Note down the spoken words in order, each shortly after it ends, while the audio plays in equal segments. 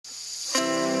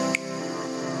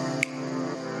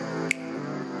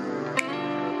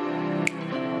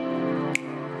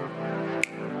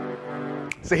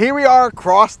So here we are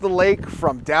across the lake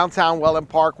from downtown Wellen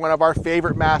Park, one of our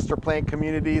favorite master plan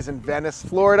communities in Venice,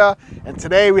 Florida. And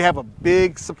today we have a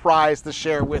big surprise to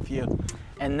share with you.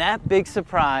 And that big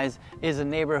surprise is a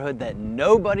neighborhood that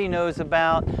nobody knows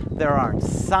about. There aren't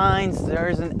signs, there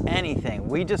isn't anything.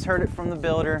 We just heard it from the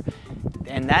builder,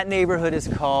 and that neighborhood is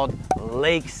called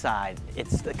Lakeside.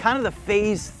 It's kind of the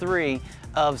phase 3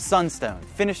 of Sunstone.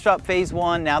 Finished up phase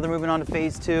 1, now they're moving on to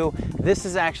phase 2. This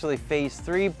is actually phase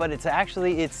 3, but it's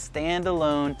actually its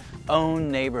standalone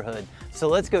owned neighborhood. So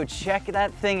let's go check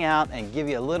that thing out and give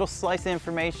you a little slice of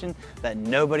information that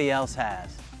nobody else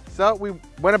has. So we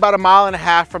went about 1.5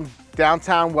 miles from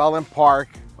downtown Wellen Park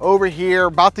over here,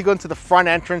 about to go into the front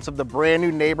entrance of the brand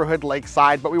new neighborhood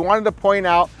Lakeside, but we wanted to point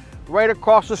out right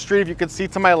across the street, if you can see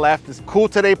to my left, is Cool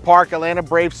Today Park, Atlanta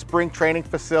Braves spring training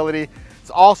facility. It's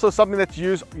also something that's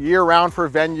used year-round for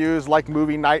venues like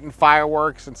movie night and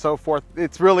fireworks and so forth.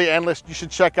 It's really endless. You should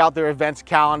check out their events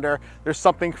calendar. There's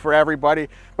something for everybody.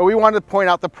 But we wanted to point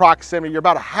out the proximity. You're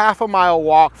about a 1/2 mile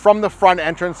walk from the front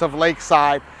entrance of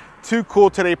Lakeside to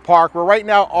Cool Today Park. We're right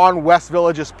now on West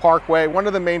Villages Parkway, one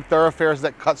of the main thoroughfares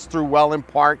that cuts through Wellen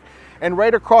Park. And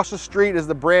right across the street is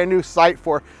the brand new site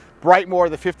for Brightmoor,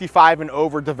 the 55 and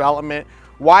over development.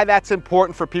 Why that's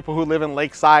important for people who live in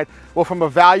Lakeside? Well, from a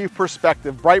value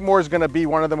perspective, Brightmoor is going to be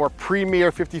one of the more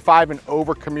premier 55 and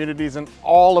over communities in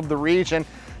all of the region.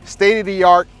 State of the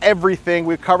art, everything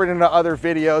we've covered in the other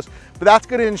videos, but that's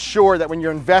going to ensure that when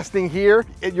you're investing here,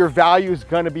 your value is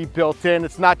going to be built in.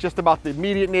 It's not just about the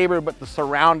immediate neighborhood, but the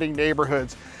surrounding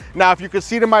neighborhoods. Now, if you can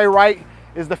see to my right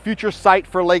is the future site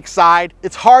for Lakeside.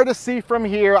 It's hard to see from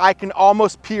here. I can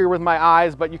almost peer with my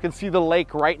eyes, but you can see the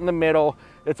lake right in the middle.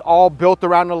 It's all built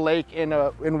around the lake in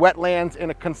wetlands, in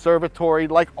a conservatory,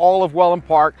 like all of Wellen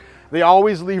Park. They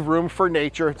always leave room for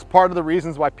nature. It's part of the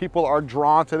reasons why people are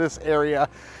drawn to this area.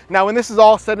 Now, when this is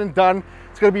all said and done,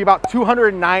 it's going to be about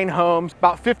 209 homes,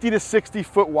 about 50 to 60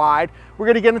 foot wide. We're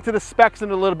going to get into the specs in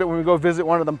a little bit when we go visit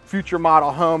one of the future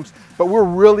model homes, but we're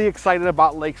really excited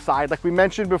about Lakeside. Like we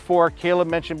mentioned before, Caleb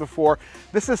mentioned before,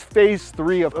 this is phase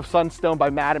 3 of Sunstone by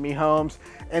Mattamy Homes,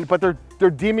 but they're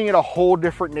deeming it a whole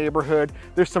different neighborhood.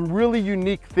 There's some really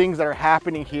unique things that are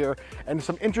happening here and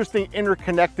some interesting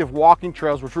interconnective walking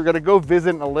trails, which we're going to go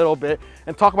visit in a little bit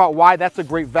and talk about why that's a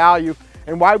great value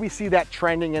and why we see that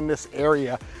trending in this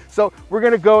area. So we're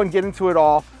going to go and get into it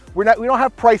all. We don't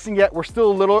have pricing yet. We're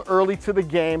still a little early to the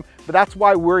game, but that's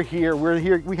why we're here.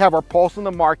 We have our pulse in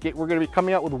the market. We're going to be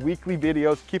coming out with weekly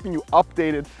videos, keeping you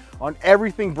updated on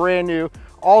everything brand new,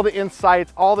 all the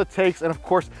insights, all the takes, and of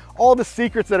course, all the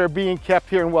secrets that are being kept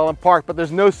here in Wellen Park. But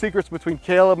there's no secrets between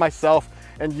Caleb, myself,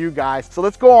 and you guys. So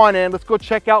let's go on in. Let's go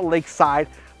check out Lakeside.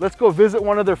 Let's go visit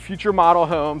one of their future model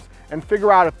homes and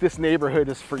figure out if this neighborhood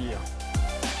is for you.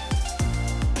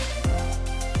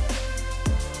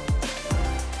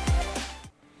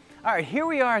 All right, here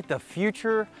we are at the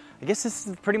future, I guess this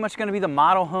is pretty much going to be the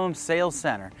Model Home Sales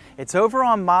Center. It's over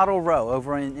on Model Row,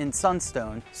 over in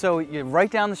Sunstone. So you're right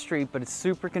down the street, but it's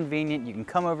super convenient. You can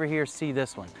come over here, see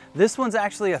this one. This one's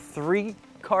actually a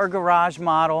 3-car garage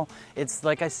model. It's,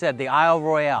 like I said, the Isle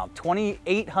Royale,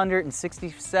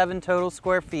 2,867 total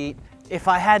square feet. If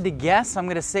I had to guess, I'm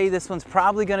gonna say this one's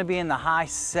probably gonna be in the high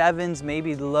 7s,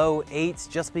 maybe low 8s,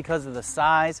 just because of the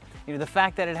size. You know, the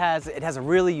fact that it has a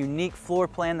really unique floor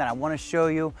plan that I wanna show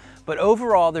you. But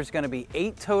overall, there's gonna be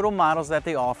 8 total models that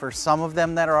they offer, some of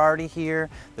them that are already here.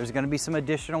 There's gonna be some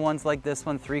additional ones like this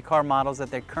one, 3-car models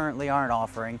that they currently aren't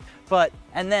offering.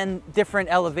 And then different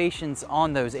elevations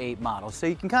on those 8 models. So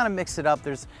you can kind of mix it up.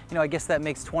 There's, you know, I guess that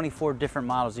makes 24 different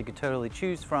models you could totally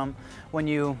choose from when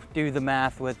you do the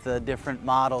math with the different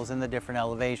models and the different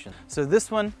elevations. So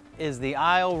this one is the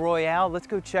Isle Royale. Let's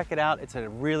go check it out. It's a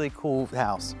really cool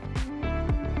house.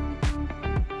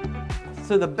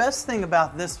 So the best thing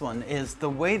about this one is the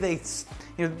way they,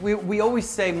 you know, we always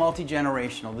say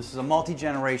multi-generational. This is a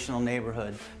multi-generational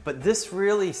neighborhood, but this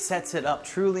really sets it up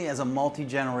truly as a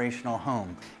multi-generational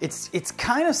home. It's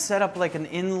kind of set up like an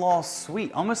in-law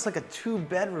suite, almost like a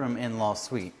 2-bedroom in-law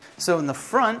suite. So in the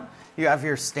front, you have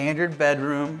your standard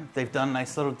bedroom. They've done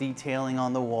nice little detailing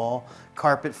on the wall,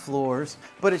 carpet floors,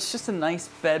 but it's just a nice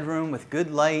bedroom with good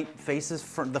light, faces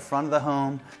the front of the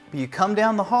home. But you come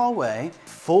down the hallway,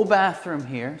 full bathroom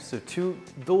here, so 2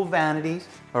 dual vanities,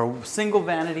 or single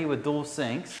vanity with dual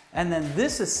sinks. And then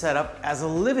this is set up as a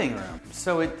living room.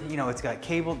 So it's got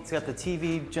cable, it's got the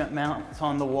TV mounts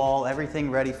on the wall,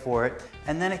 everything ready for it.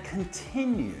 And then it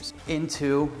continues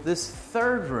into this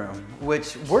 3rd room,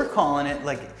 which we're calling it,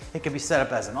 like, it could be set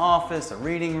up as an office, a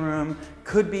reading room,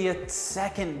 could be a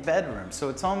 2nd bedroom. So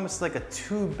it's almost like a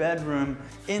 2-bedroom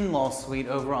in-law suite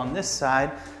over on this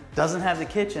side. Doesn't have the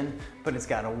kitchen, but it's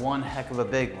got a one heck of a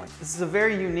big one. This is a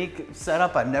very unique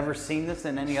setup. I've never seen this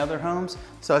in any other homes,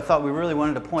 so I thought we really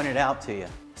wanted to point it out to you.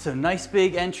 So nice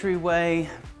big entryway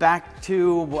back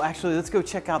to, well actually let's go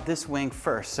check out this wing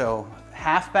first. So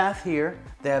half bath here.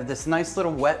 They have this nice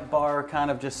little wet bar,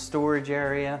 kind of just storage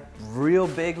area. Real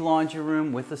big laundry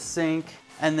room with a sink.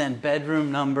 And then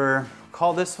bedroom number,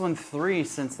 call this one 3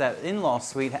 since that in-law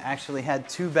suite actually had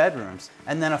 2 bedrooms.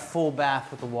 And then a full bath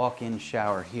with a walk-in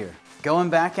shower here. Going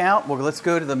back out, well, let's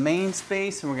go to the main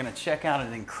space and we're gonna check out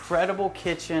an incredible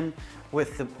kitchen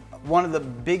with one of the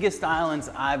biggest islands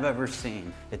I've ever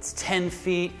seen. It's 10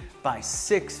 feet by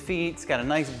 6 feet. It's got a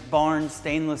nice barn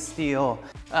stainless steel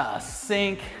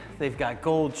sink. They've got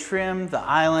gold trim. The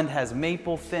island has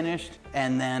maple finished,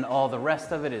 and then all the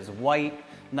rest of it is white.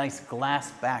 Nice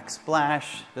glass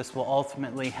backsplash. This will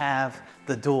ultimately have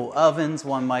the dual ovens,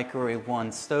 1 microwave,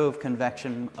 1 stove,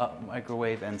 convection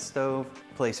microwave and stove.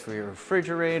 Place for your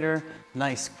refrigerator.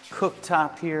 Nice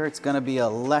cooktop here. It's gonna be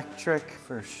electric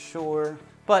for sure.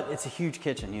 But it's a huge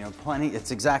kitchen, you know, plenty.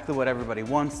 It's exactly what everybody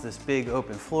wants, this big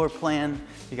open floor plan.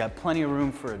 You got plenty of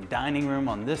room for a dining room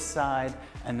on this side.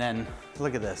 And then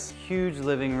look at this, huge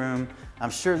living room. I'm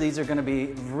sure these are gonna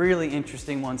be really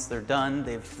interesting once they're done.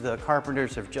 The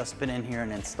carpenters have just been in here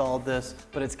and installed this,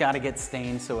 but it's gotta get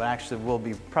stained, so it actually will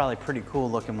be probably pretty cool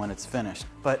looking when it's finished.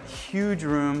 But huge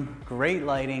room, great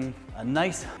lighting, a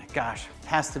nice, gosh,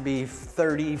 has to be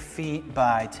 30 feet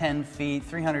by 10 feet,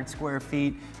 300 square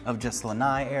feet of just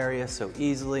lanai area, so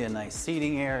easily a nice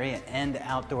seating area and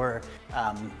outdoor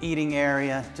eating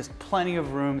area, just plenty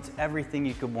of room. It's everything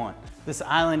you could want. This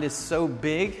island is so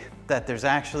big that there's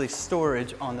actually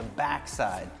storage on the back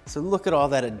side. So look at all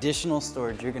that additional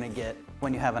storage you're gonna get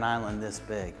when you have an island this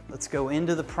big. Let's go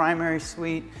into the primary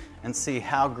suite and see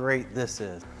how great this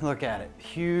is. Look at it,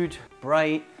 huge,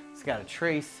 bright. It's got a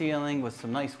tray ceiling with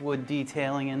some nice wood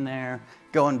detailing in there.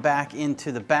 Going back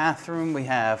into the bathroom, we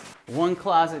have 1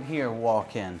 closet here,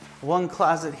 walk-in. 1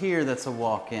 closet here that's a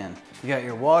walk-in. You got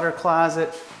your water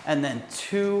closet, and then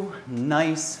 2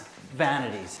 nice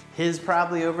vanities. His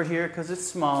probably over here because it's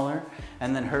smaller,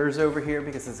 and then hers over here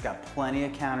because it's got plenty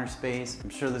of counter space. I'm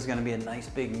sure there's gonna be a nice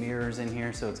big mirrors in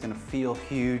here, so it's gonna feel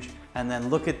huge. And then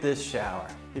look at this shower.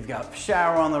 You've got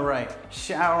shower on the right,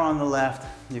 shower on the left.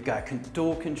 You've got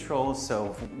dual controls,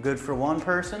 so good for 1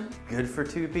 person, good for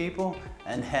 2 people,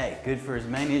 and hey, good for as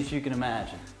many as you can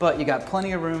imagine. But you got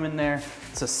plenty of room in there.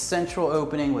 It's a central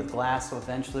opening with glass, so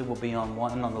eventually we'll be on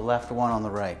 1 on the left, 1 on the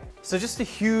right. So just a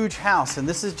huge house, and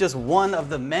this is just one of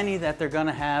the many that they're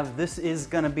gonna have. This is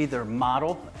gonna be their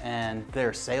model and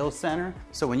their sales center.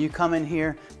 So when you come in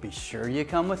here, be sure you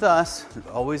come with us.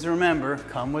 Always remember,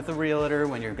 come with a realtor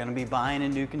when you're gonna be buying a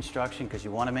new construction, because you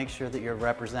wanna make sure that you're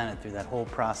represented through that whole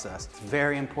process. It's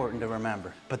very important to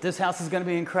remember. But this house is gonna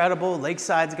be incredible.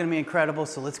 Lakeside's gonna be incredible,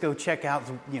 so let's go check out,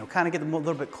 you know, kind of get a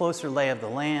little bit closer lay of the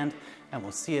land, and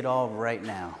we'll see it all right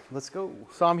now. Let's go.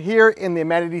 So I'm here in the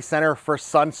amenity center for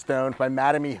Sunstone by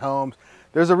Madame E Homes.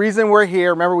 There's a reason we're here.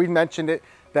 Remember, we mentioned it,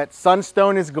 that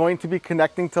Sunstone is going to be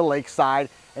connecting to Lakeside.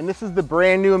 And this is the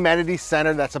brand new amenity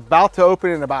center that's about to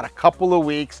open in about a couple of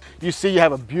weeks. You see you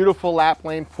have a beautiful lap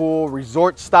lane pool,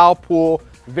 resort style pool,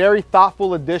 very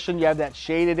thoughtful addition. You have that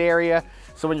shaded area.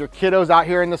 So when your kiddo's out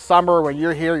here in the summer, when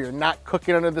you're here, you're not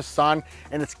cooking under the sun,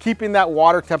 and it's keeping that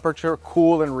water temperature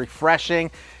cool and refreshing.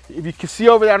 If you can see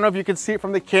over there, I don't know if you can see it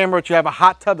from the camera, but you have a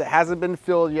hot tub that hasn't been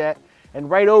filled yet. And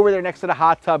right over there next to the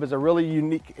hot tub is a really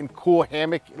unique and cool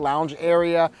hammock lounge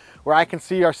area where I can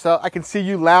see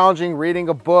you lounging, reading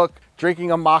a book,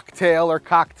 drinking a mocktail or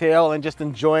cocktail, and just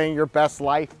enjoying your best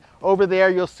life. Over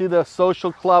there, you'll see the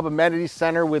social club amenity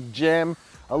center with gym.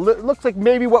 It looks like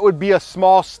maybe what would be a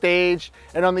small stage.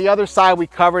 And on the other side, we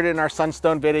covered it in our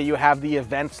Sunstone video, you have the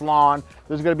events lawn.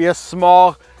 There's gonna be a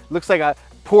small, looks like a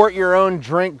port your own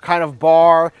drink kind of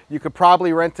bar. You could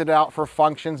probably rent it out for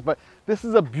functions, but this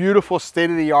is a beautiful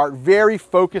state-of-the-art, very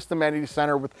focused amenity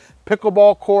center with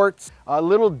pickleball courts, a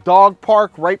little dog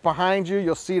park right behind you.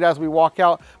 You'll see it as we walk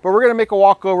out, but we're gonna make a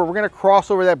walk over. We're gonna cross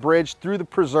over that bridge through the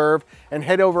preserve and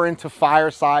head over into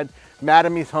Fireside,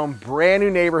 Madame E's home, brand new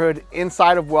neighborhood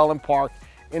inside of Wellen Park,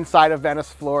 inside of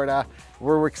Venice, Florida.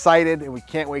 We're excited and we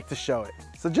can't wait to show it.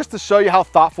 So just to show you how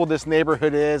thoughtful this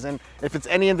neighborhood is, and if it's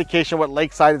any indication what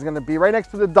Lakeside is gonna be, right next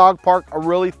to the dog park, a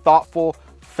really thoughtful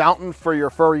fountain for your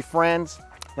furry friends.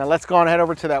 Now let's go on and head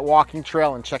over to that walking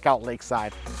trail and check out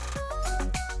Lakeside.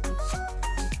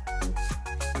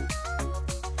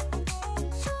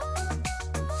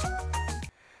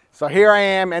 So here I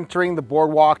am entering the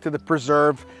boardwalk to the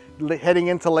preserve. heading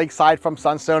into Lakeside from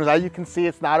Sunstone. As you can see,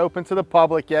 it's not open to the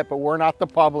public yet, but we're not the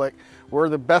public. We're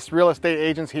the best real estate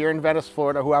agents here in Venice,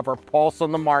 Florida, who have our pulse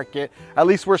on the market. At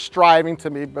least we're striving to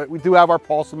be, but we do have our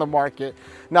pulse on the market.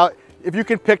 Now, if you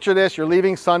can picture this, you're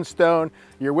leaving Sunstone,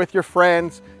 you're with your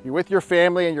friends, you're with your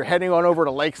family, and you're heading on over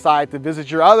to Lakeside to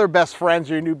visit your other best friends,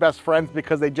 your new best friends,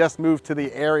 because they just moved to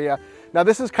the area. Now,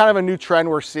 this is kind of a new trend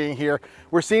we're seeing here.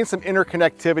 We're seeing some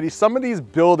interconnectivity. Some of these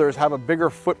builders have a bigger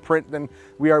footprint than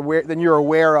you're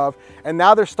aware of. And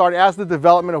now they're starting, as the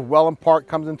development of Wellen Park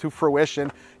comes into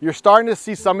fruition, you're starting to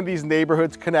see some of these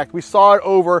neighborhoods connect. We saw it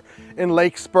over in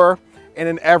Lakespur and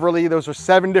in Everly. Those are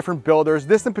 7 different builders.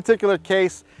 This in particular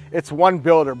case, it's one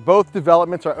builder. Both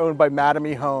developments are owned by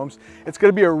Madame Homes. It's going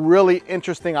to be a really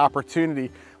interesting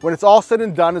opportunity. When it's all said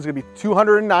and done, it's going to be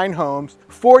 209 homes,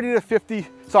 50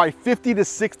 to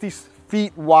 60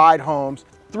 feet wide homes,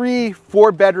 3,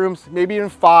 4 bedrooms, maybe even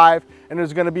 5, and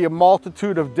there's going to be a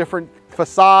multitude of different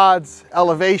facades,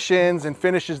 elevations, and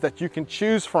finishes that you can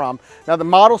choose from. Now, the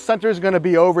model center is going to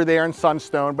be over there in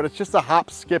Sunstone, but it's just a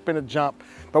hop, skip, and a jump.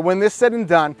 But when this is said and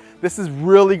done, this is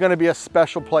really going to be a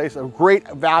special place, a great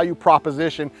value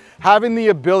proposition, having the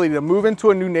ability to move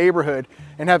into a new neighborhood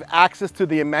and have access to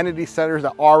the amenity centers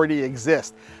that already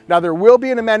exist. Now, there will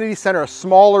be an amenity center, a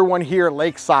smaller one here at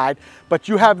Lakeside, but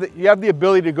you have the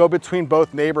ability to go between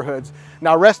both neighborhoods.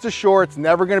 Now, rest assured, it's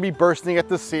never going to be bursting at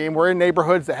the seam. We're in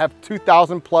neighborhoods that have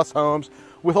 2,000 plus homes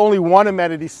with only one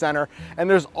amenity center, and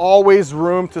there's always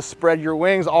room to spread your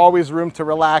wings, always room to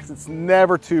relax. It's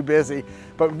never too busy.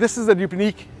 But this is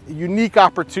a unique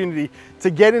opportunity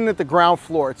to get in at the ground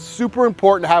floor. It's super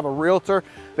important to have a realtor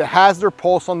that has their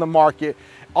pulse on the market,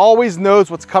 always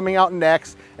knows what's coming out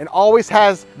next, and always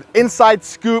has the inside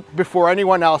scoop before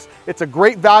anyone else. It's a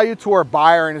great value to our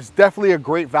buyer, and it's definitely a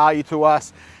great value to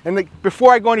us. And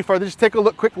before I go any further, just take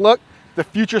a quick look. The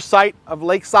future site of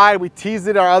Lakeside. We teased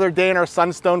it our other day in our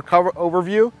Sunstone cover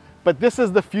overview, but this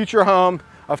is the future home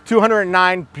of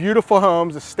 209 beautiful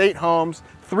homes, estate homes,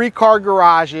 3-car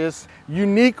garages,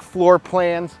 unique floor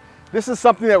plans. This is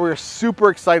something that we're super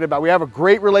excited about. We have a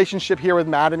great relationship here with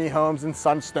Madame Homes in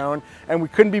Sunstone, and we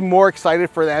couldn't be more excited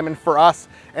for them and for us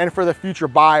and for the future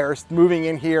buyers moving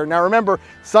in here. Now remember,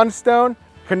 Sunstone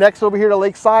connects over here to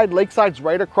Lakeside. Lakeside's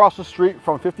right across the street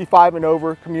from 55 and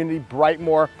over community,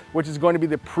 Brightmoor, which is going to be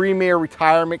the premier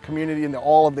retirement community in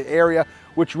all of the area,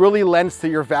 which really lends to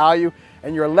your value.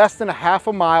 And you're less than a half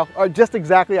a mile, or just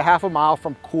exactly a half a mile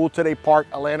from Cool Today Park,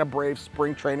 Atlanta Braves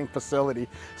spring training facility.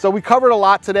 So we covered a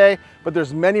lot today, but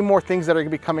there's many more things that are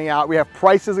gonna be coming out. We have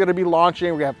prices gonna be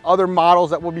launching, we have other models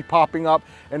that will be popping up.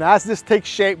 And as this takes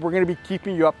shape, we're gonna be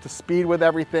keeping you up to speed with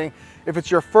everything. If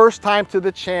it's your first time to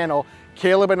the channel,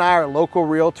 Caleb and I are local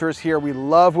realtors here. We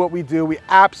love what we do. We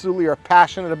absolutely are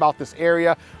passionate about this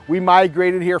area. We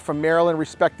migrated here from Maryland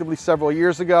respectively several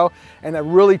years ago and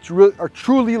are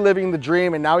truly living the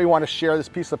dream, and now we want to share this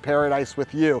piece of paradise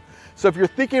with you. So if you're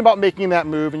thinking about making that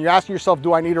move and you're asking yourself,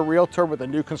 do I need a realtor with a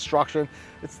new construction?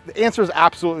 The answer is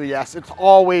absolutely yes. It's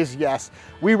always yes.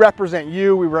 We represent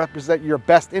you. We represent your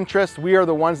best interest. We are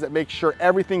the ones that make sure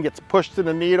everything gets pushed to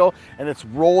the needle and it's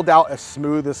rolled out as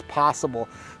smooth as possible.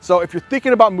 So if you're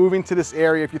thinking about moving to this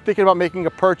area, if you're thinking about making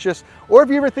a purchase, or if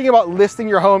you're ever thinking about listing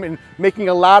your home and making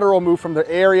a lateral move from the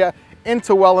area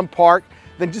into Wellen Park,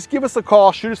 then just give us a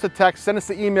call, shoot us a text, send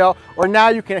us an email, or now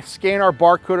you can scan our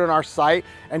barcode on our site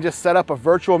and just set up a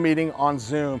virtual meeting on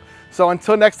Zoom. So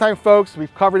until next time, folks,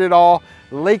 we've covered it all.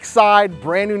 Lakeside,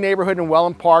 brand new neighborhood in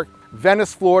Wellen Park,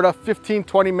 Venice, Florida,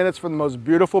 15-20 minutes from the most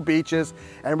beautiful beaches.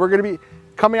 And we're gonna be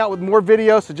coming out with more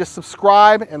videos, so just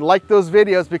subscribe and like those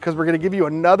videos, because we're gonna give you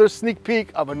another sneak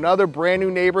peek of another brand new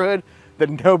neighborhood that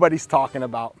nobody's talking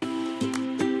about.